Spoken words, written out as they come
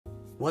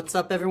What's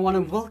up everyone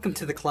and welcome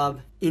to the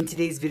club. In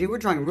today's video we're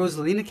drawing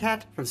Rosalina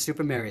Cat from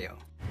Super Mario.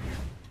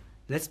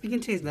 Let's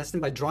begin today's lesson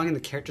by drawing in the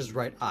character's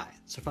right eye.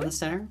 So from the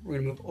center we're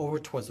going to move over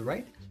towards the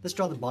right. Let's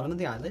draw the bottom of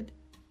the eyelid,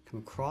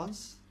 come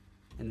across,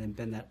 and then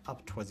bend that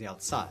up towards the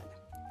outside.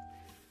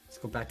 Let's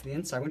go back to the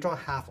inside. We're going to draw a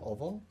half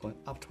oval going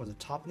up towards the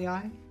top of the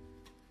eye,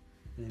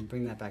 and then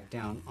bring that back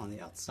down on the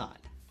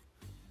outside.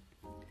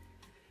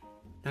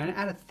 Now I'm going to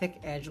add a thick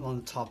edge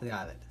along the top of the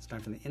eyelid.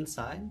 Starting from the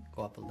inside,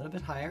 go up a little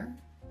bit higher,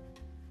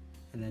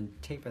 and then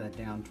taper that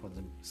down towards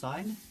the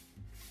side, and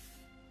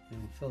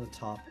we'll fill the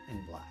top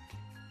in black.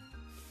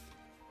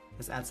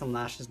 Let's add some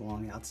lashes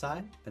along the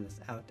outside, bend this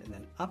out and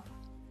then up,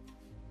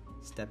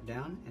 step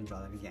down and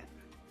draw that again.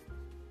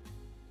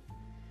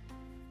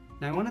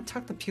 Now I want to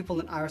tuck the pupil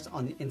and iris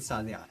on the inside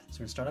of the eye. So we're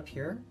going to start up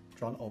here,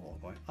 draw an oval,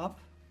 going up,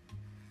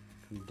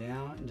 come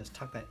down and just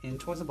tuck that in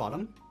towards the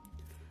bottom.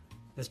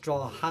 Let's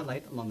draw a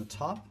highlight along the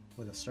top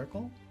with a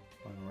circle,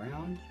 going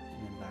around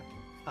and then back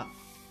up.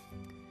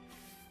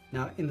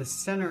 Now in the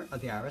center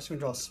of the iris, we're going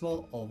to draw a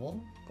small oval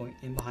going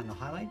in behind the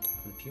highlight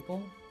for the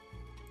pupil,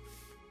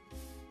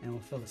 and we'll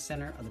fill the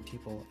center of the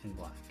pupil in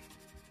black.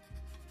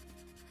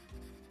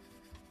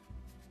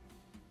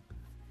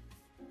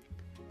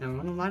 Now we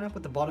want to line up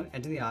with the bottom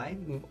edge of the eye,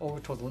 move over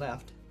toward the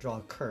left, draw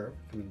a curve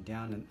coming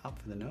down and up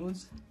for the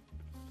nose,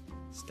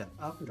 step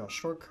up and draw a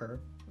short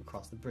curve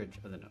across the bridge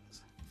of the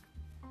nose.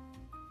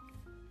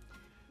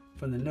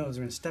 From the nose,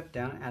 we're going to step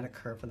down and add a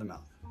curve for the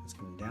mouth. It's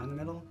coming down the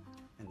middle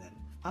and then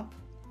up.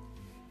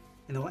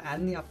 And then we'll add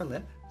in the upper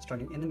lip,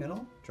 starting in the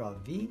middle, draw a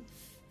V,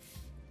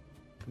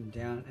 come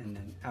down and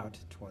then out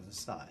towards the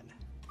side.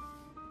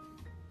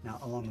 Now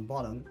along the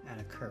bottom, add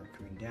a curve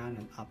coming down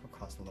and up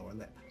across the lower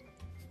lip.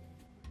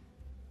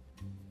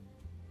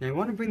 Now you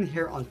want to bring the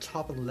hair on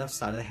top of the left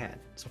side of the head.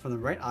 So from the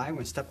right eye, we're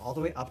going to step all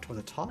the way up toward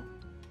the top,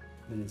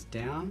 then it's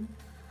down,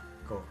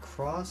 go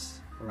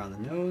across, around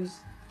the nose,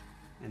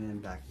 and then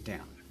back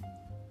down.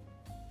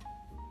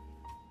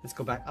 Let's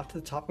go back up to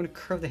the top. We're going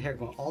to curve the hair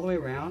going all the way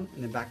around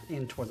and then back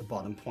in towards the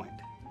bottom point.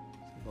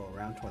 So go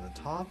around toward the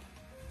top,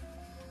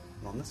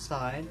 along the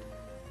side,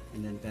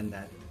 and then bend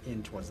that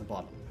in towards the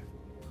bottom.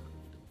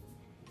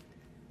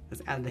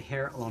 Let's add the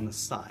hair along the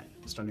side.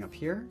 Starting up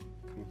here,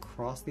 come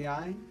across the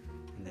eye,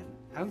 and then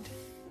out,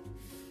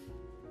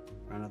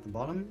 round at the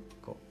bottom,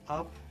 go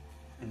up,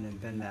 and then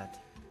bend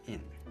that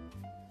in.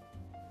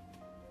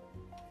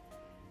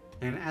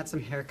 And I'm going to add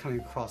some hair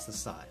coming across the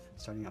side.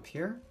 Starting up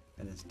here,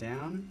 bend this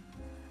down,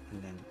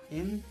 and then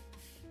in,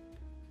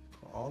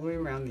 go all the way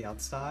around the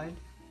outside,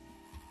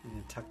 and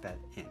then tuck that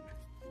in.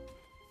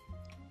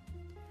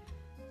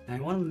 Now I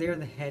want to layer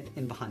the head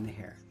in behind the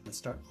hair. Let's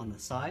start on the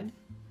side,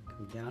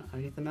 come down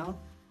underneath the mouth,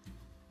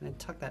 and then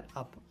tuck that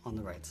up on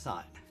the right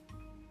side.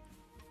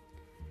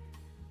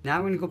 Now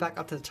we're going to go back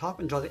up to the top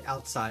and draw the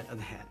outside of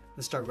the head.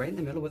 Let's start right in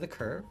the middle with a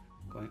curve,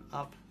 going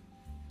up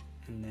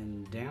and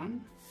then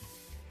down.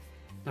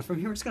 Now from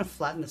here we're just going to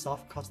flatten this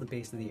off across the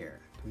base of the ear,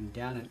 coming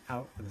down and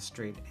out with a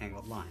straight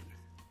angled line.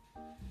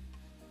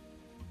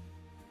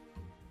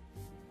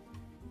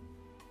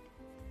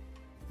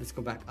 Let's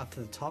go back up to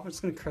the top. We're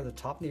just going to curve the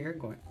top of the ear,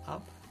 going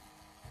up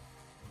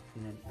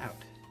and then out.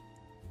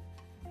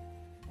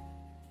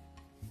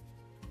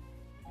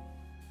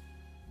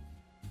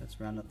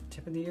 Let's round up the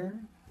tip of the ear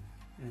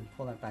and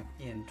pull that back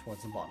in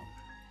towards the bottom.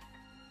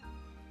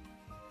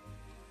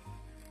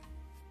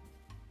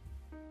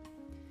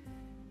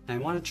 Now I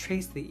want to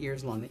trace the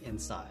ears along the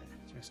inside.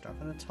 So we're going to start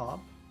from the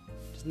top,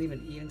 just leave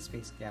an even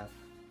space gap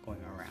going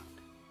around.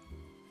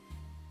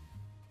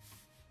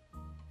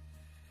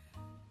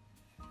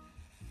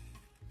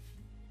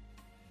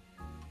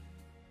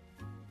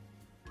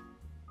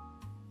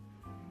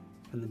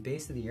 From the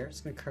base of the ear,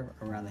 it's going to curve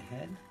around the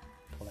head,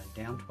 pull that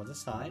down towards the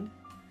side.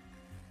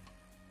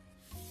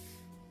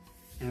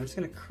 And I'm just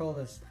going to curl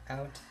this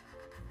out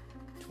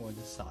toward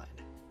the side.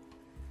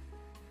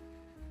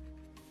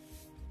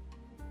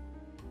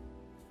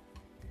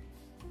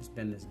 Let's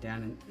bend this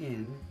down and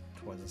in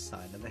towards the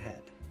side of the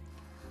head.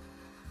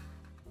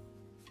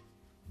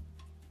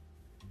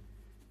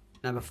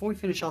 Now before we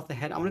finish off the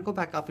head, I want to go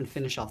back up and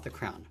finish off the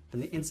crown.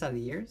 From the inside of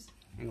the ears,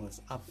 angle this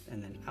up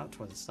and then out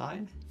towards the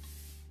side.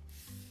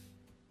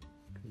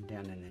 Come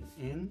down and then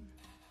in.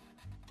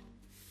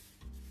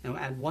 And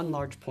we'll add one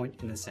large point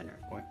in the center,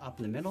 going up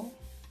in the middle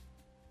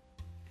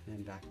and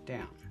then back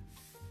down.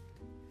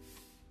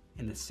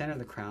 In the center of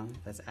the crown,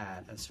 let's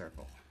add a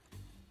circle.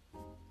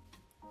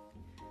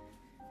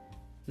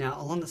 Now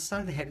along the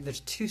side of the head, there's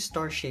two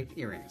star-shaped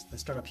earrings.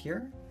 Let's start up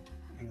here,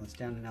 angle this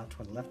down and out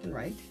toward the left and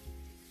right.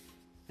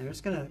 And we're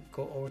just going to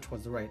go over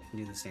towards the right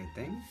and do the same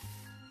thing.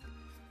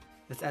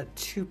 Let's add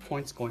 2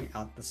 points going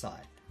out the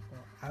side.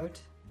 Go out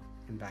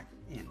and back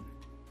in.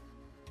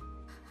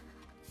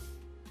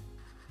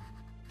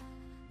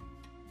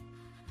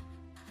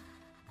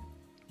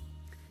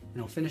 And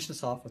we'll finish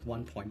this off with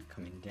 1 point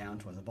coming down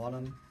towards the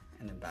bottom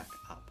and then back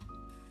up.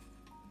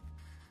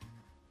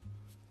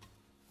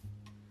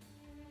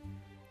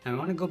 Now I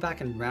want to go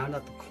back and round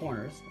out the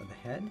corners of the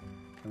head,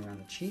 come around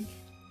the cheek,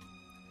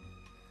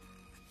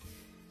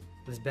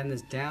 Let's bend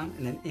this down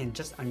and then in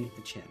just underneath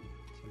the chin.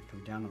 So we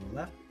come down on the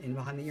left, in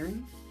behind the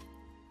earring,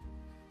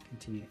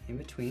 continue in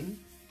between,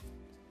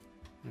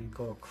 and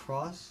go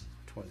across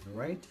towards the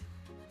right,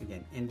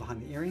 again in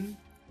behind the earring,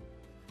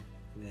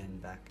 then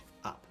back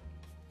up.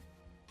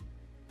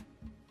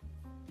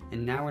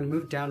 And now we're going to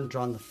move down and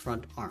draw on the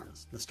front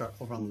arms. Let's start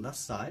over on the left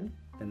side,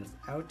 bend this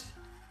out,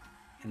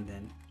 and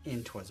then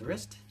in towards the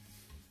wrist.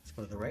 Let's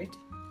go to the right,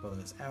 blow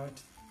this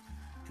out,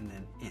 and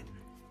then in.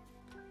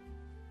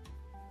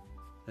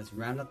 Let's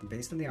round up the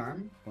base of the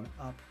arm, going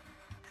up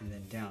and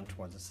then down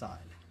towards the side.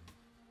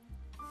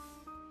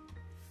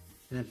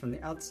 And then from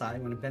the outside,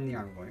 I'm going to bend the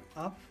arm going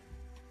up,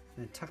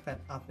 and then tuck that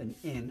up and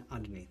in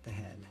underneath the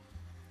head.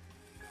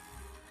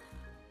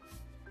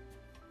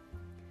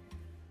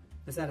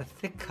 Let's add a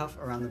thick cuff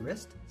around the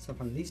wrist. So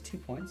from these 2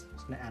 points, I'm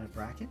just going to add a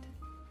bracket.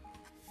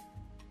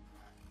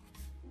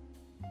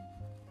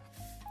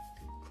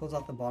 Close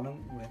off the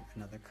bottom with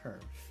another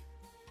curve.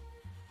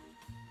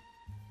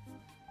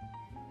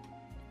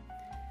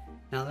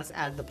 Now let's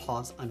add the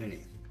paws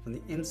underneath. From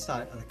the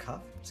inside of the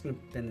cuff, I'm just going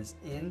to bend this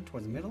in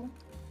towards the middle,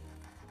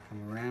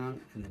 come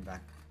around, and then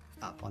back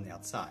up on the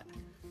outside.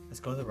 Let's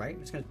go to the right.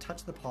 I'm just going to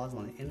touch the paws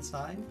on the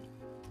inside,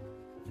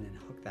 and then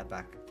hook that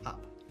back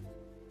up.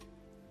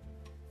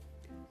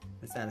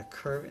 Let's add a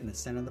curve in the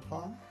center of the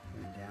paw,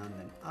 and down,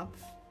 then up.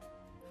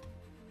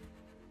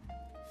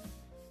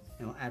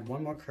 And we'll add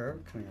one more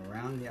curve coming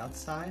around the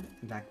outside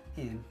and back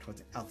in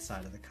towards the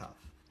outside of the cuff.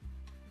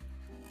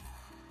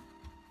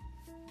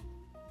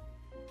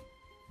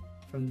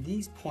 From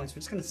these points, we're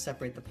just going to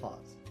separate the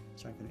paws.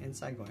 Starting from the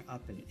inside, going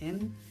up and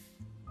in.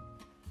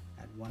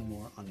 Add one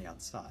more on the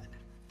outside.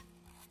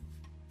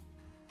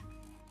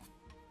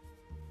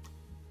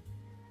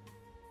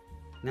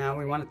 Now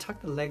we want to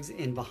tuck the legs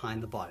in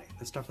behind the body.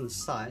 Let's start from the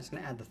side. It's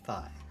going to add the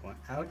thigh, going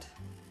out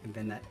and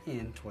bend that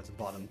in towards the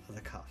bottom of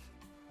the cuff.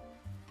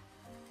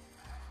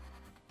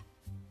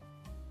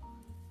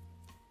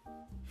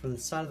 From the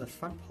side of the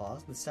front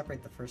paws, let's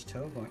separate the first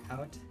toe, going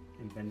out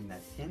and bending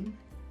that in.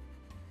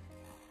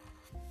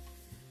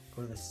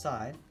 Go to the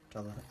side,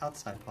 draw the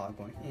outside paw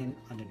going in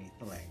underneath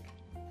the leg.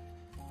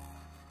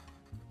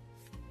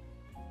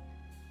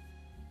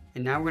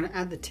 And now we're going to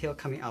add the tail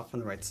coming out from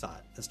the right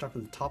side. Let's start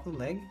from the top of the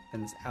leg,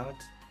 bend this out,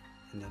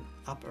 and then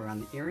up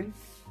around the earring.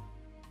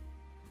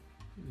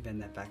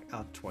 Bend that back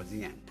out towards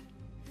the end.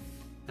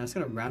 Now it's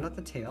going to round out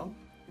the tail,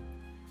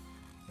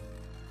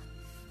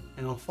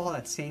 and I'll follow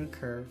that same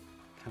curve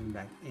coming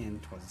back in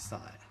towards the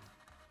side.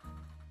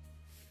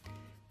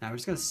 Now we're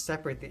just going to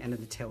separate the end of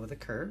the tail with a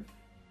curve.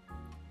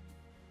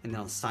 And then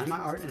I'll sign my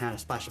art and add a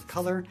splash of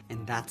color,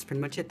 and that's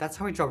pretty much it. That's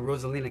how I draw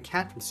Rosalina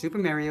Cat from Super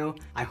Mario.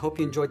 I hope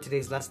you enjoyed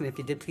today's lesson. If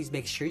you did, please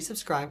make sure you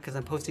subscribe because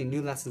I'm posting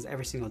new lessons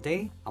every single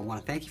day. I want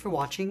to thank you for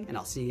watching, and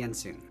I'll see you again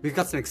soon. We've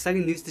got some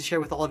exciting news to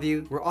share with all of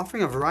you. We're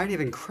offering a variety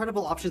of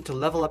incredible options to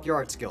level up your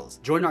art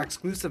skills. Join our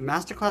exclusive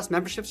Masterclass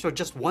memberships for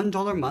just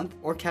 $1 a month,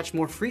 or catch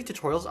more free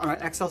tutorials on our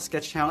Excel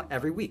sketch channel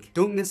every week.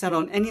 Don't miss out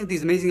on any of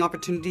these amazing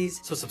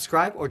opportunities, so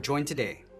subscribe or join today.